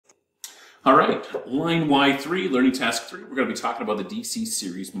All right, line Y3, learning task 3, we're going to be talking about the DC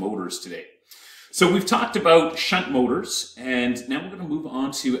series motors today. So we've talked about shunt motors, and now we're going to move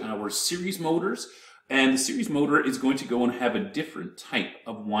on to our series motors. And the series motor is going to go and have a different type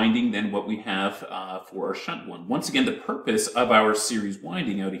of winding than what we have for our shunt one. Once again, the purpose of our series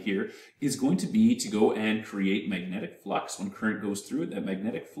winding out of here is going to be to go and create magnetic flux. When current goes through it, that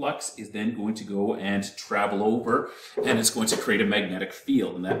magnetic flux is then going to go and travel over, and it's going to create a magnetic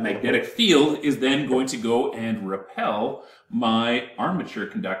field. And that magnetic field is then going to go and repel my armature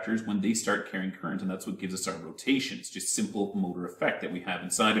conductors when they start carrying current, and that's what gives us our rotation. It's just simple motor effect that we have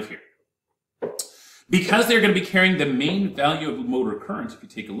inside of here. Because they're going to be carrying the main value of the motor current, if you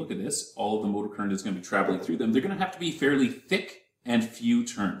take a look at this, all of the motor current is going to be traveling through them. They're going to have to be fairly thick and few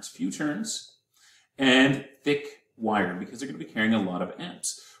turns and thick wire, because they're going to be carrying a lot of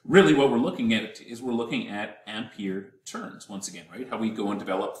amps. Really what we're looking at is we're looking at ampere turns once again, right? How we go and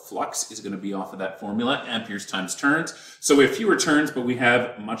develop flux is going to be off of that formula, amperes times turns. So we have fewer turns, but we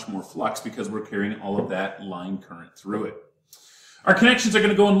have much more flux because we're carrying all of that line current through it. Our connections are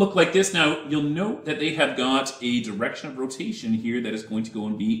going to go and look like this. Now, you'll note that they have got a direction of rotation here that is going to go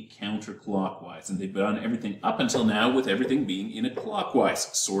and be counterclockwise. And they've done everything up until now with everything being in a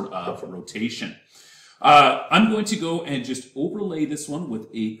clockwise sort of rotation. I'm going to go and just overlay this one with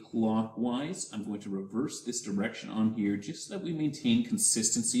a clockwise. I'm going to reverse this direction on here just so that we maintain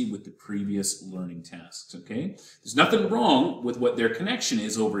consistency with the previous learning tasks, okay? There's nothing wrong with what their connection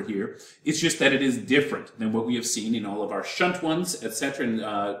is over here. It's just that it is different than what we have seen in all of our shunt ones, etc.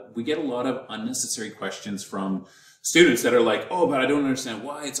 And we get a lot of unnecessary questions from students that are like, oh, but I don't understand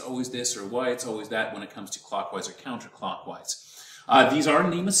why it's always this or why it's always that when it comes to clockwise or counterclockwise. These are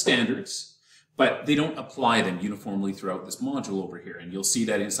NEMA standards, but they don't apply them uniformly throughout this module over here. And you'll see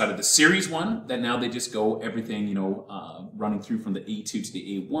that inside of the series one, that now they just go everything, running through from the A2 to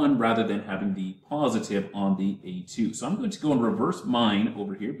the A1 rather than having the positive on the A2. So I'm going to go and reverse mine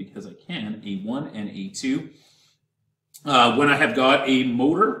over here because I can, A1 and A2. When I have got a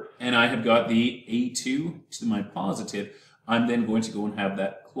motor and I have got the A2 to my positive, I'm then going to go and have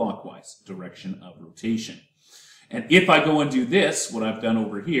that clockwise direction of rotation. And if I go and do this, what I've done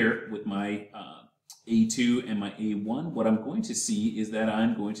over here with my A2 and my A1, what I'm going to see is that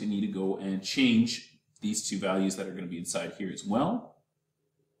I'm going to need to go and change these two values that are going to be inside here as well.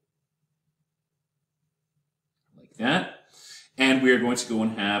 Like that. And we are going to go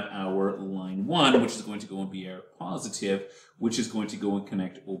and have our line 1, which is going to go and be our positive, which is going to go and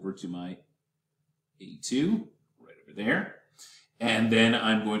connect over to my A2, right over there. And then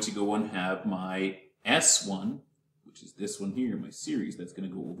I'm going to go and have my S1, which is this one here, my series, that's going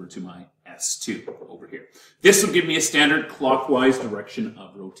to go over to my S2 over here. This will give me a standard clockwise direction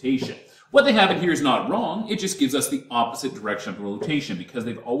of rotation. What they have in here is not wrong, it just gives us the opposite direction of rotation. Because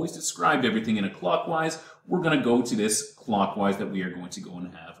they've always described everything in a clockwise, we're going to go to this clockwise that we are going to go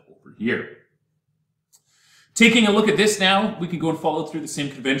and have over here. Taking a look at this now, we can go and follow through the same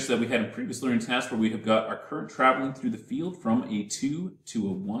convention that we had in previous learning tasks, where we have got our current traveling through the field from a 2 to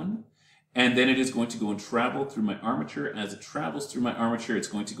a 1. And then it is going to go and travel through my armature. As it travels through my armature, it's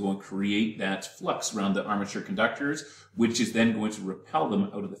going to go and create that flux around the armature conductors, which is then going to repel them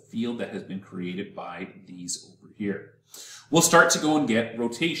out of the field that has been created by these over here. We'll start to go and get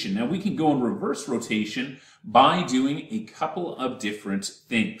rotation. Now we can go and reverse rotation by doing a couple of different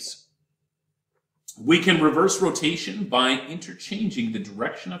things. We can reverse rotation by interchanging the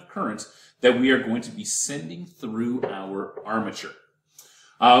direction of current that we are going to be sending through our armature.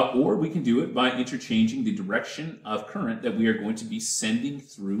 Or we can do it by interchanging the direction of current that we are going to be sending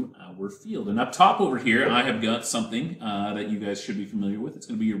through our field. And up top over here, I have got something that you guys should be familiar with. It's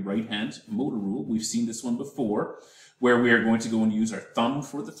going to be your right-hand motor rule. We've seen this one before, where we are going to go and use our thumb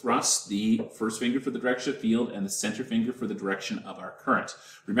for the thrust, the first finger for the direction of field, and the center finger for the direction of our current.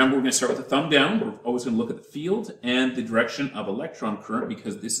 Remember, we're going to start with the thumb down. We're always going to look at the field and the direction of electron current,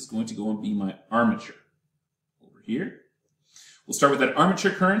 because this is going to go and be my armature over here. We'll start with that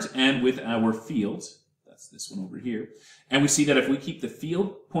armature current and with our field. That's this one over here. And we see that if we keep the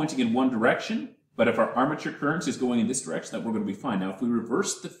field pointing in one direction, but if our armature current is going in this direction, that we're going to be fine. Now, if we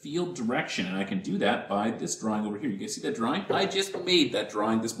reverse the field direction, and I can do that by this drawing over here. You guys see that drawing? I just made that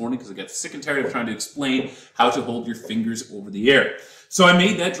drawing this morning because I got sick and tired of trying to explain how to hold your fingers over the air. So I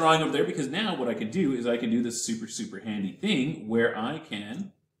made that drawing over there because now what I can do is I can do this super handy thing where I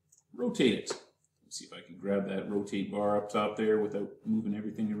can rotate it. See if I can grab that rotate bar up top there without moving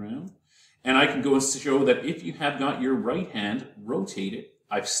everything around. And I can go and show that if you have got your right hand rotated,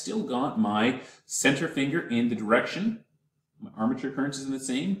 I've still got my center finger in the direction My armature current is in the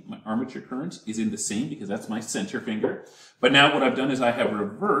same. My armature current is in the same because that's my center finger. But now what I've done is I have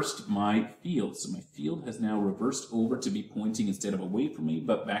reversed my field. So my field has now reversed over to be pointing instead of away from me,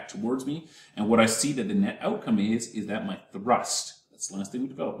 but back towards me. And what I see that the net outcome is that my thrust, that's the last thing we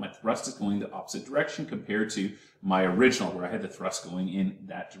developed, my thrust is going the opposite direction compared to my original, where I had the thrust going in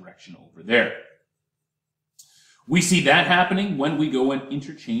that direction over there. We see that happening when we go and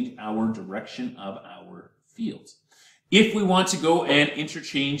interchange our direction of our fields. If we want to go and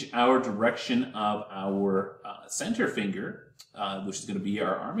interchange our direction of our center finger, which is going to be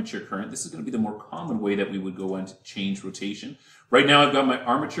our armature current, this is going to be the more common way that we would go and change rotation. Right now I've got my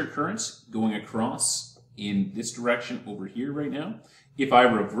armature current going across in this direction over here right now. If I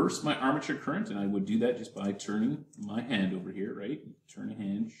reverse my armature current, and I would do that just by turning my hand over here, right? Turn a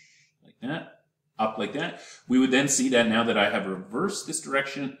hand like that. Up like that, we would then see that now that I have reversed this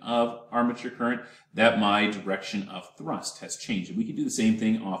direction of armature current, that my direction of thrust has changed. And we can do the same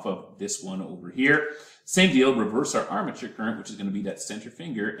thing off of this one over here. Same deal, reverse our armature current, which is going to be that center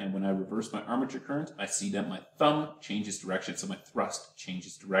finger. And when I reverse my armature current, I see that my thumb changes direction, so my thrust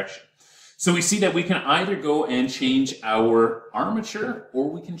changes direction. So we see that we can either go and change our armature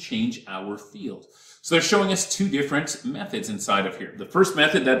or we can change our field. So they're showing us two different methods inside of here. The first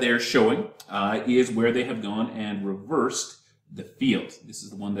method that they're showing is where they have gone and reversed the field. This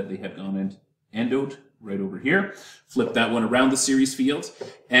is the one that they have gone and endoed right over here. Flip that one around the series field.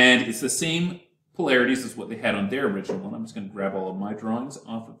 And it's the same polarities as what they had on their original one. I'm just going to grab all of my drawings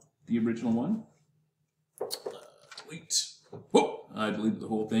off of the original one. Delete. Whoa! I deleted the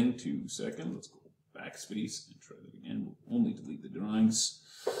whole thing. 2 seconds. Let's go backspace and try that again. We'll only delete the drawings.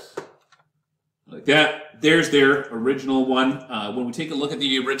 Like that. There's their original one. When we take a look at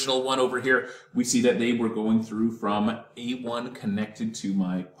the original one over here, we see that they were going through from A1 connected to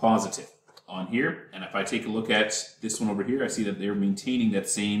my positive on here. And if I take a look at this one over here, I see that they're maintaining that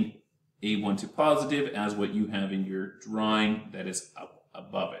same A1 to positive as what you have in your drawing that is up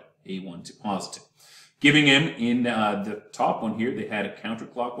above it, A1 to positive. Giving him in the top one here, they had a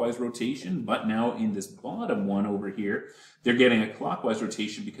counterclockwise rotation, but now in this bottom one over here, they're getting a clockwise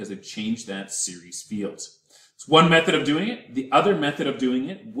rotation because they've changed that series field. It's one method of doing it. The other method of doing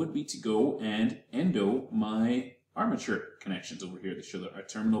it would be to go and endo my armature connections over here. They show our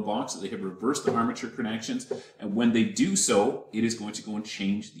terminal blocks, so they have reversed the armature connections, and when they do so, it is going to go and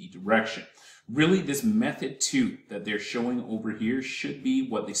change the direction. Really, this method 2 that they're showing over here should be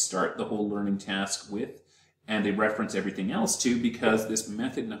what they start the whole learning task with, and they reference everything else to, because this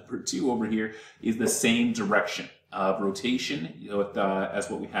method number 2 over here is the same direction of rotation as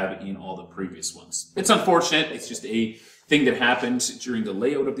what we have in all the previous ones. It's unfortunate. It's just a thing that happened during the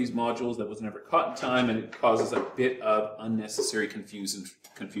layout of these modules that was never caught in time, and it causes a bit of unnecessary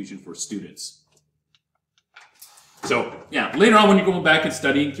confusion for students. So, yeah, later on when you're going back and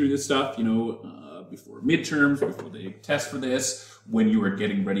studying through this stuff, you know, before midterms, before they test for this, when you are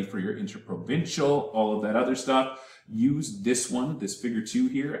getting ready for your interprovincial, all of that other stuff, use this one, this figure 2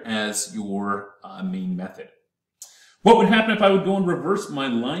 here, as your main method. What would happen if I would go and reverse my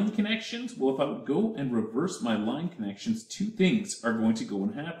line connections? Well, if I would go and reverse my line connections, 2 things are going to go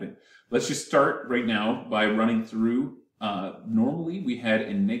and happen. Let's just start right now by running through. Normally, we had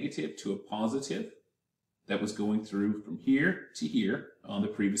a negative to a positive that was going through from here to here on the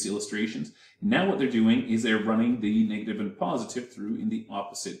previous illustrations. Now what they're doing is they're running the negative and positive through in the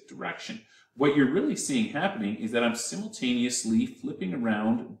opposite direction. What you're really seeing happening is that I'm simultaneously flipping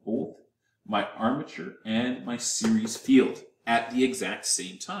around both my armature and my series field at the exact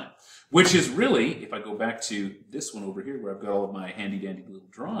same time, which is really, if I go back to this one over here where I've got all of my handy dandy little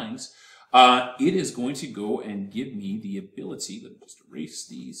drawings, it is going to go and give me the ability, let me just erase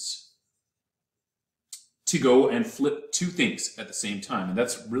these, to go and flip 2 things at the same time. And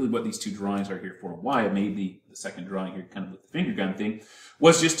that's really what these 2 drawings are here for. Why I made the second drawing here kind of with the finger gun thing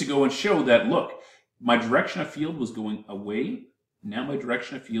was just to go and show that, look, my direction of field was going away. Now my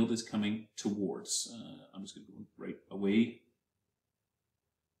direction of field is coming towards. I'm just going to go right away,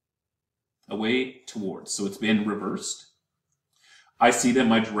 towards. So it's been reversed. I see that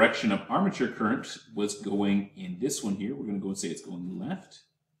my direction of armature current was going in this one here. We're going to go and say it's going left.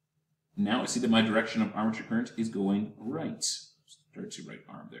 Now I see that my direction of armature current is going right. Start to right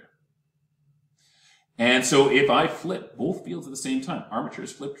arm there. And so if I flip both fields at the same time, armature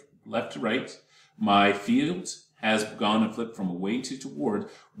is flipped left to right, my field has gone and flipped from away to toward,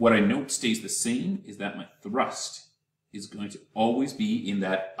 what I note stays the same is that my thrust is going to always be in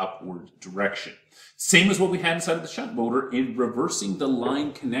that upward direction. Same as what we had inside of the shunt motor. In reversing the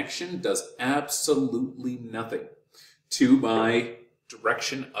line connection does absolutely nothing to my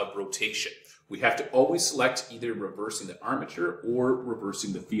direction of rotation. we have to always select either reversing the armature or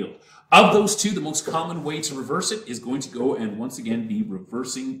reversing the field. Of those two, the most common way to reverse it is going to go and once again be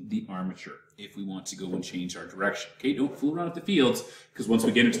reversing the armature if we want to go and change our direction. Okay, don't fool around with the fields, because once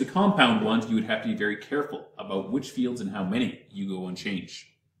we get into the compound ones, you would have to be very careful about which fields and how many you go and change.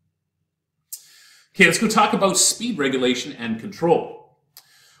 Okay, let's go talk about speed regulation and control.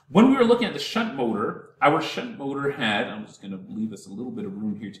 When we were looking at the shunt motor, our shunt motor had, I'm just going to leave us a little bit of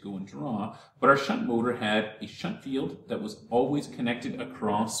room here to go and draw, but our shunt motor had a shunt field that was always connected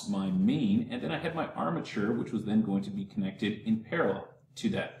across my main, and then I had my armature, which was then going to be connected in parallel to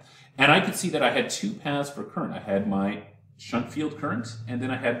that. And I could see that I had two paths for current. I had my shunt field current, and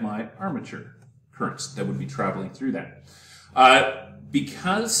then I had my armature current that would be traveling through that.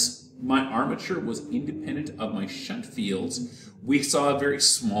 Because my armature was independent of my shunt fields, we saw very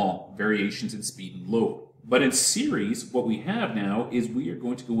small variations in speed and load. But in series, what we have now is we are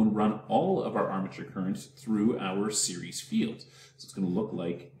going to go and run all of our armature currents through our series field. So it's going to look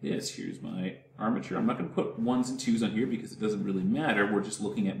like this. Here's my armature. I'm not going to put 1s and 2s on here because it doesn't really matter. We're just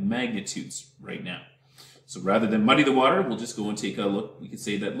looking at magnitudes right now. So rather than muddy the water, we'll just go and take a look. We could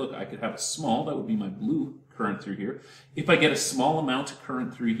say that, look, I could have a small, that would be my blue current through here. If I get a small amount of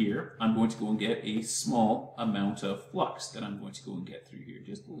current through here, I'm going to go and get a small amount of flux that I'm going to go and get through here.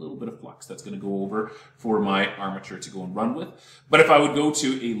 Just a little bit of flux that's going to go over for my armature to go and run with. But if I would go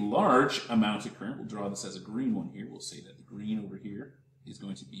to a large amount of current, we'll draw this as a green one here. We'll say that the green over here is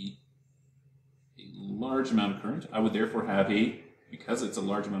going to be a large amount of current. I would therefore have because it's a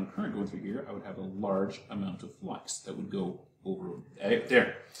large amount of current going through here, I would have a large amount of flux that would go over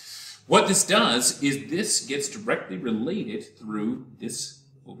there. What this does is this gets directly related through this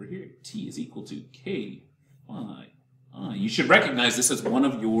over here. T is equal to K phi I. You should recognize this as one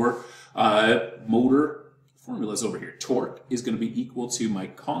of your motor formulas over here. Torque is going to be equal to my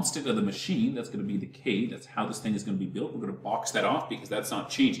constant of the machine. That's going to be the K. That's how this thing is going to be built. We're going to box that off because that's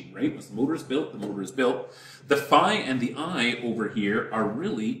not changing, right? Once the motor is built, the motor is built. The phi and the I over here are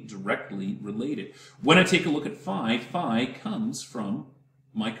really directly related. When I take a look at phi comes from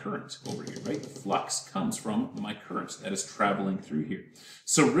my current over here, right? The flux comes from my current that is traveling through here.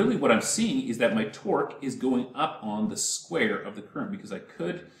 So really what I'm seeing is that my torque is going up on the square of the current, because I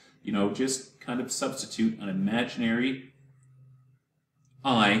could, just kind of substitute an imaginary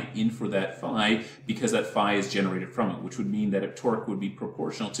I in for that phi, because that phi is generated from it, which would mean that a torque would be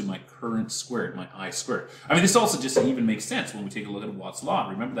proportional to my current squared, my I squared. I mean, this also just even makes sense when we take a look at Watt's law.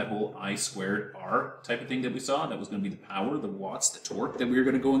 Remember that whole I squared R type of thing that we saw? That was going to be the power, the watts, the torque that we were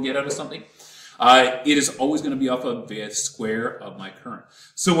going to go and get out of something. It is always going to be off of the square of my current.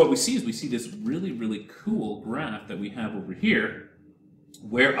 So what we see is we see this really, really cool graph that we have over here,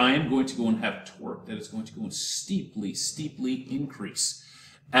 where I am going to go and have torque that is going to go and steeply increase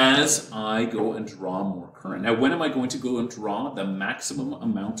as I go and draw more current. Now, when am I going to go and draw the maximum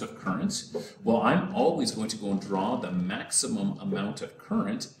amount of current? Well, I'm always going to go and draw the maximum amount of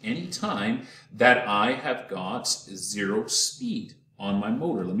current anytime that I have got zero speed on my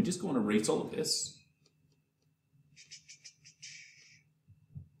motor. Let me just go and erase all of this.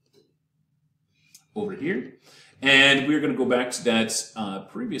 Over here. And we're going to go back to that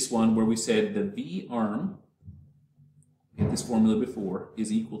previous one where we said the V arm, get this formula before,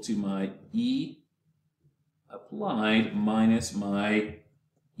 is equal to my E applied minus my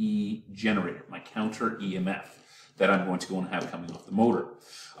E generated, my counter EMF that I'm going to go and have coming off the motor.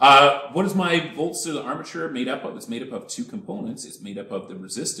 What is my volts to the armature made up of? It's made up of two components. It's made up of the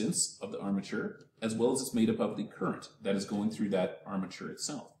resistance of the armature, as well as it's made up of the current that is going through that armature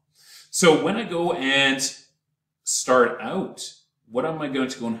itself. So when I go and start out, what am I going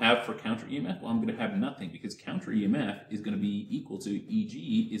to go and have for counter EMF? Well, I'm going to have nothing, because counter EMF is going to be equal to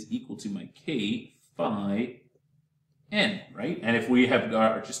EG is equal to my K phi N, right? And if we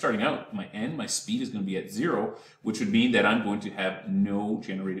are just starting out, my N, my speed is going to be at 0, which would mean that I'm going to have no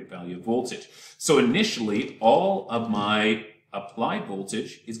generated value of voltage. So initially, all of my applied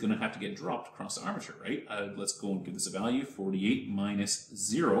voltage is going to have to get dropped across the armature, right? Let's go and give this a value. 48 minus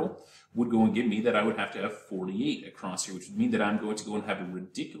 0 would go and give me that I would have to have 48 across here, which would mean that I'm going to go and have a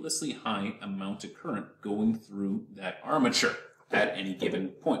ridiculously high amount of current going through that armature at any given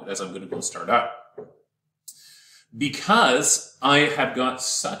point as I'm going to go start out. Because I have got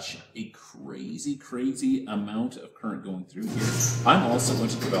such a crazy amount of current going through here, I'm also going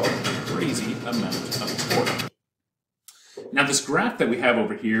to develop a crazy amount of torque. Now this graph that we have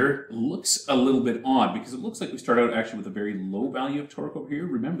over here looks a little bit odd, because it looks like we start out actually with a very low value of torque over here.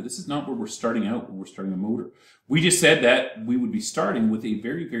 Remember, this is not where we're starting out when we're starting a motor. We just said that we would be starting with a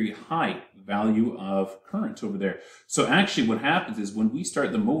very high value of current over there. So actually what happens is when we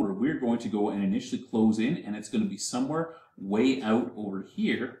start the motor, we're going to go and initially close in, and it's going to be somewhere way out over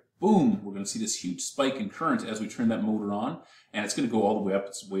here. Boom, we're going to see this huge spike in current as we turn that motor on, and it's going to go all the way up.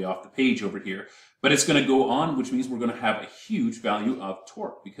 It's way off the page over here, but it's going to go on, which means we're going to have a huge value of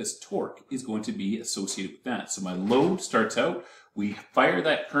torque, because torque is going to be associated with that. So my load starts out, we fire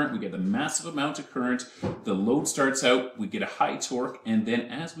that current, we get a massive amount of current, the load starts out, we get a high torque, and then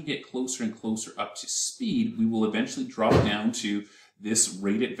as we get closer and closer up to speed, we will eventually drop down to this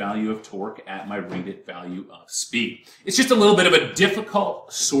rated value of torque at my rated value of speed. It's just a little bit of a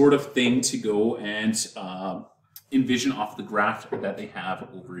difficult sort of thing to go and envision off the graph that they have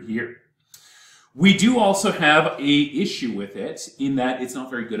over here. We do also have a issue with it in that it's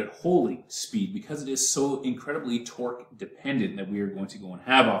not very good at holding speed because it is so incredibly torque dependent that we are going to go and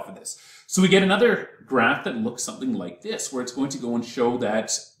have off of this. So we get another graph that looks something like this, where it's going to go and show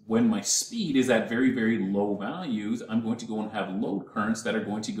that when my speed is at very, very low values, I'm going to go and have load currents that are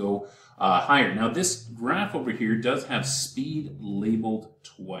going to go higher. Now this graph over here does have speed labeled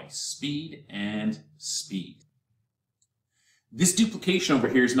twice, speed and speed. This duplication over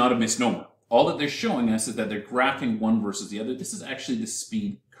here is not a misnomer. All that they're showing us is that they're graphing one versus the other. This is actually the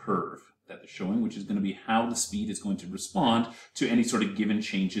speed curve that they're showing, which is going to be how the speed is going to respond to any sort of given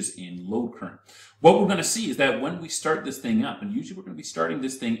changes in load current. What we're going to see is that when we start this thing up, and usually we're going to be starting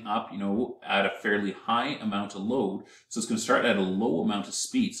this thing up, at a fairly high amount of load, so it's going to start at a low amount of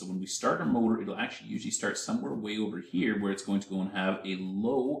speed. So when we start our motor, it'll actually usually start somewhere way over here where it's going to go and have a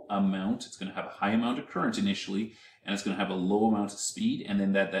low amount. It's going to have a high amount of current initially, and it's going to have a low amount of speed, and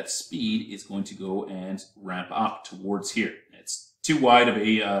then that speed is going to go and ramp up towards here. It's too wide of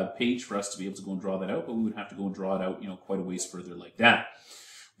a page for us to be able to go and draw that out, but we would have to go and draw it out, quite a ways further like that.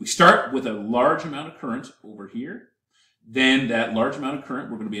 We start with a large amount of current over here. Then that large amount of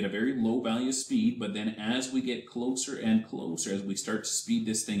current, we're going to be at a very low value of speed, but then as we get closer and closer, as we start to speed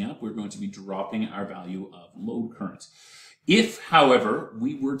this thing up, we're going to be dropping our value of load current. If, however,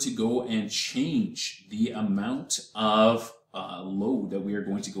 we were to go and change the amount of load that we are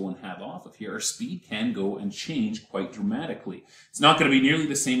going to go and have off of here, our speed can go and change quite dramatically. It's not going to be nearly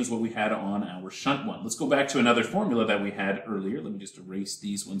the same as what we had on our shunt one. Let's go back to another formula that we had earlier. Let me just erase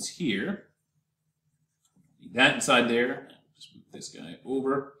these ones here. Leave that inside there. Just move this guy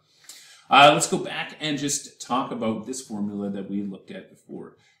over. Let's go back and just talk about this formula that we looked at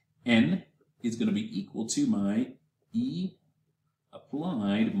before. N is going to be equal to my E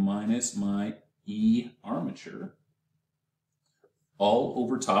applied minus my E armature, all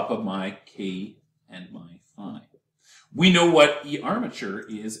over top of my K and my phi. We know what E armature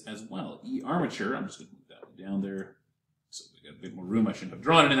is as well. E armature, I'm just going to move that one down there so we got a bit more room. I shouldn't have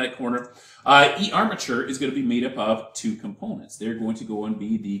drawn it in that corner. E armature is going to be made up of two components. They're going to go and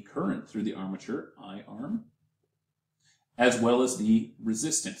be the current through the armature, I arm, as well as the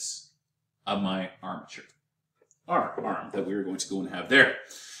resistance of my armature, R arm, that we're going to go and have there.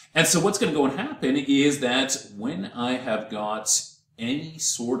 And so what's going to go and happen is that when I have got any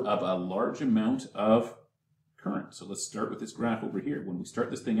sort of a large amount of current, so let's start with this graph over here. When we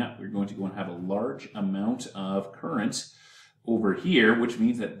start this thing up, we're going to go and have a large amount of current over here, which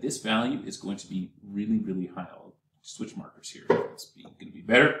means that this value is going to be really, really high. I'll switch markers here. It's going to be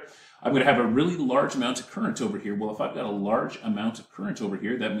better. I'm going to have a really large amount of current over here. Well, if I've got a large amount of current over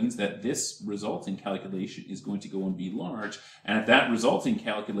here, that means that this resulting calculation is going to go and be large. And if that resulting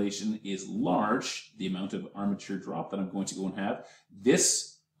calculation is large, the amount of armature drop that I'm going to go and have,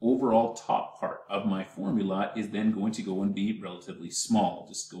 this overall top part of my formula is then going to go and be relatively small. I'll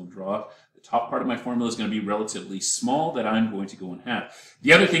just go and draw the top part of my formula is going to be relatively small that I'm going to go and have.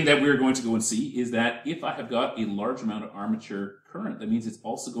 The other thing that we're going to go and see is that if I have got a large amount of armature current, that means it's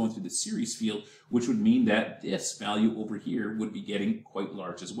also going through the series field, which would mean that this value over here would be getting quite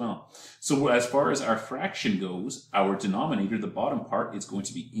large as well. So as far as our fraction goes, our denominator, the bottom part, is going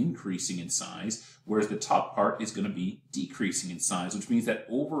to be increasing in size, whereas the top part is going to be decreasing in size, which means that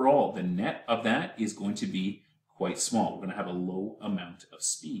overall the net of that is going to be quite small. We're going to have a low amount of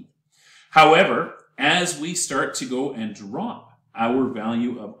speed. However, as we start to go and drop our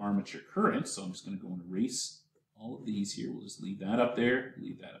value of armature current, so I'm just going to go and erase all of these here. We'll just leave that up there,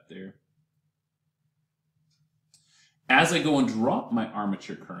 leave that up there. As I go and drop my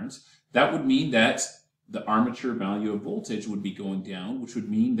armature current, that would mean that the armature value of voltage would be going down, which would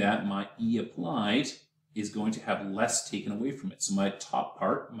mean that my E applied is going to have less taken away from it. So my top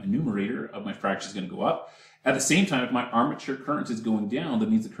part, my numerator of my fraction is going to go up. At the same time, if my armature current is going down, that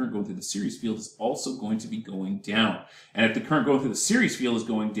means the current going through the series field is also going to be going down. And if the current going through the series field is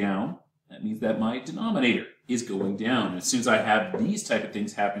going down, that means that my denominator is going down. And as soon as I have these type of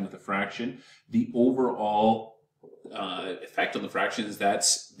things happening with the fraction, the overall effect on the fraction is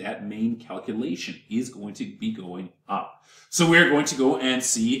that main calculation is going to be going up. So we're going to go and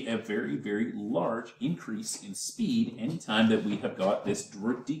see a very, very large increase in speed anytime that we have got this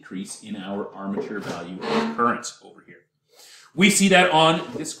decrease in our armature value of current over here. We see that on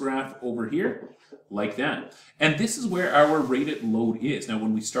this graph over here, like that. And this is where our rated load is. Now,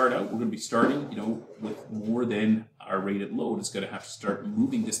 when we start out, we're going to be starting, with more than our rated load. It's going to have to start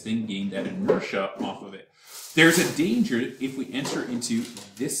moving this thing, gain that inertia off of it. There's a danger if we enter into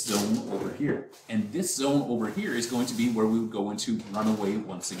this zone over here. And this zone over here is going to be where we would go into runaway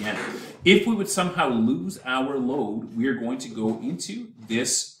once again. If we would somehow lose our load, we are going to go into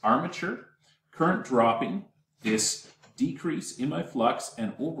this armature, current dropping, this decrease in my flux,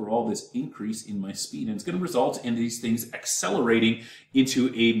 and overall this increase in my speed. And it's going to result in these things accelerating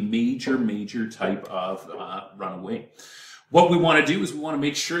into a major type of runaway. What we want to do is we want to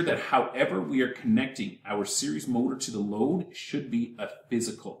make sure that however we are connecting our series motor to the load should be a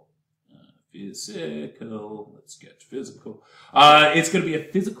physical. Let's get physical. It's going to be a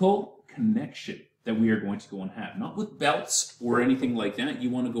physical connection that we are going to go and have. Not with belts or anything like that. You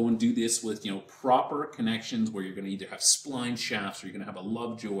want to go and do this with, proper connections where you're going to either have spline shafts, or you're going to have a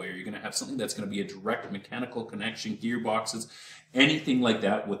Lovejoy, or you're going to have something that's going to be a direct mechanical connection, gearboxes, anything like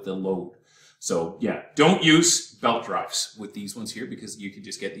that with the load. So yeah, don't use belt drives with these ones here, because you can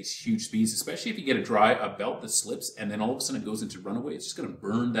just get these huge speeds, especially if you get a belt that slips and then all of a sudden it goes into runaway. It's just going to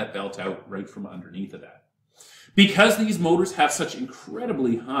burn that belt out right from underneath of that. Because these motors have such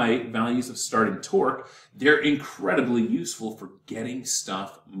incredibly high values of starting torque, they're incredibly useful for getting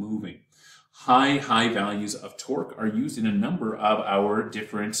stuff moving. High values of torque are used in a number of our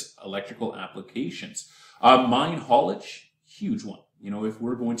different electrical applications. Mine haulage, huge one. If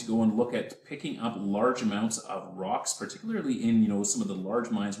we're going to go and look at picking up large amounts of rocks, particularly in, some of the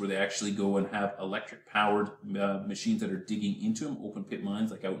large mines where they actually go and have electric powered machines that are digging into them, open pit mines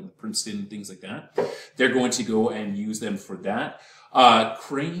like out in Princeton and things like that, they're going to go and use them for that.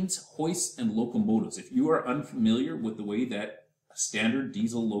 Cranes, hoists, and locomotives. If you are unfamiliar with the way that a standard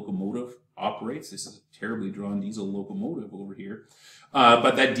diesel locomotive operates, this is a terribly drawn diesel locomotive over here,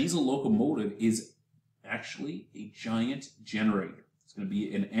 but that diesel locomotive is actually a giant generator. It's going to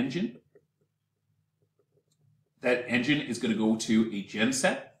be an engine. That engine is going to go to a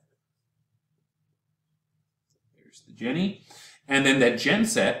genset. There's the Jenny. And then that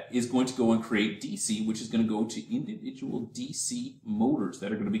genset is going to go and create DC, which is going to go to individual DC motors that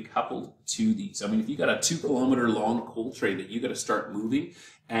are going to be coupled to these. I mean, if you got a 2 kilometer long coal train that you got to start moving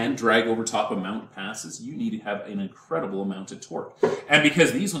and drag over top of mountain passes, you need to have an incredible amount of torque. And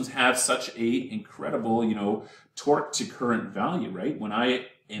because these ones have such a incredible, torque to current value, right? When I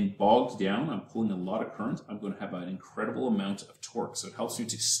am bogged down, I'm pulling a lot of current, I'm going to have an incredible amount of torque. So it helps you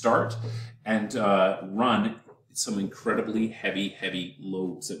to start and run some incredibly heavy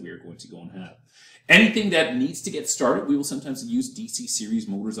loads that we are going to go and have. Anything that needs to get started, we will sometimes use DC series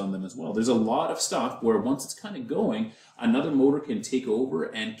motors on them as well. There's a lot of stuff where once it's kind of going, another motor can take over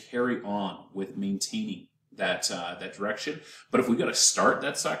and carry on with maintaining that direction. But if we got to start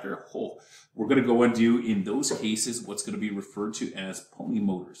that sucker, we're going to go and do, in those cases, what's going to be referred to as pony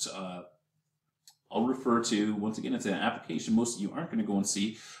motors. I'll refer to, once again, it's an application most of you aren't going to go and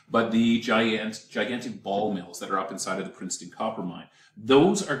see, but the gigantic ball mills that are up inside of the Princeton copper mine.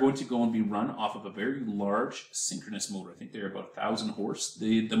 Those are going to go and be run off of a very large synchronous motor. I think they're about 1,000 horse,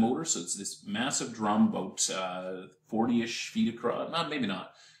 the motor. So it's this massive drum, about 40-ish feet across. Maybe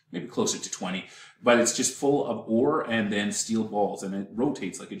not. Maybe closer to 20. But it's just full of ore and then steel balls. And it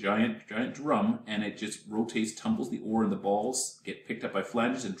rotates like a giant drum. And it just rotates, tumbles the ore, and the balls get picked up by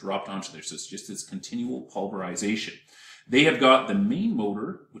flanges and dropped onto there. So it's just this continual pulverization. They have got the main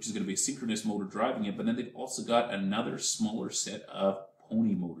motor, which is going to be a synchronous motor driving it, but then they've also got another smaller set of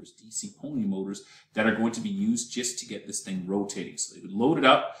pony motors, DC pony motors, that are going to be used just to get this thing rotating. So they would load it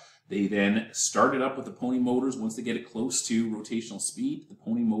up. They then start it up with the pony motors. Once they get it close to rotational speed, the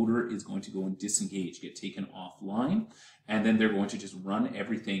pony motor is going to go and disengage, get taken offline, and then they're going to just run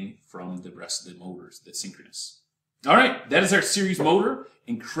everything from the rest of the motors, the synchronous. All right, that is our series motor.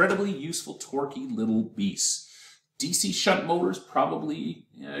 Incredibly useful, torquey little beasts. DC shunt motors probably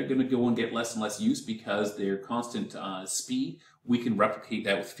are going to go and get less and less use because their constant speed, we can replicate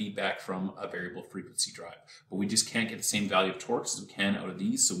that with feedback from a variable frequency drive. But we just can't get the same value of torque as we can out of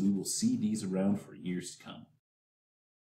these, so we will see these around for years to come.